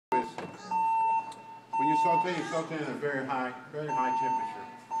When you saute at a very high temperature.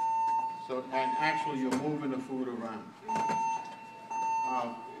 So, and actually you're moving the food around.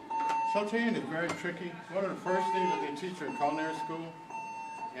 Sautéing is very tricky. It's one of the first things that they teach you in culinary school.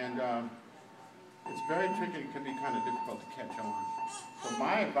 And it's very tricky. It can be kind of difficult to catch on. So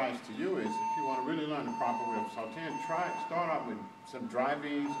my advice to you is, if you want to really learn the proper way of sautéing, start out with some dry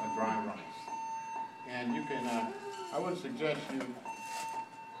beans or dry rice. And you can, I would suggest you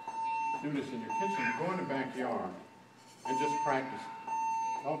do this in your kitchen. Go in the backyard and just practice.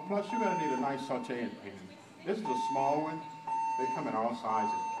 Oh, plus you're going to need a nice sautéing pan. This is a small one. They come in all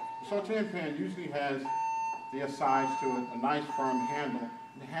sizes. The sautéing pan usually has the sides to it, a nice firm handle.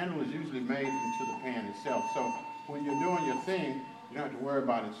 The handle is usually made into the pan itself. So when you're doing your thing, you don't have to worry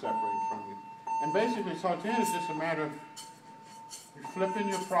about it separating from you. And basically sautéing is just a matter of you flipping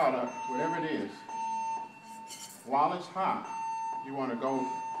your product, whatever it is. While it's hot, you want to go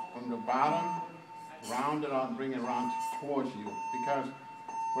from the bottom, round it out and bring it around towards you. Because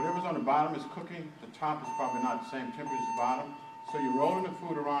whatever's on the bottom is cooking, the top is probably not the same temperature as the bottom. So you're rolling the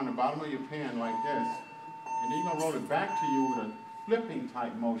food around the bottom of your pan like this, and then you're going to roll it back to you with a flipping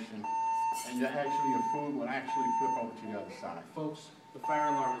type motion, and your food will actually flip over to the other side. Folks, the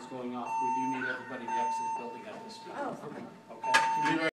fire alarm is going off. We do need everybody to exit the building at this point. Oh, okay. Okay?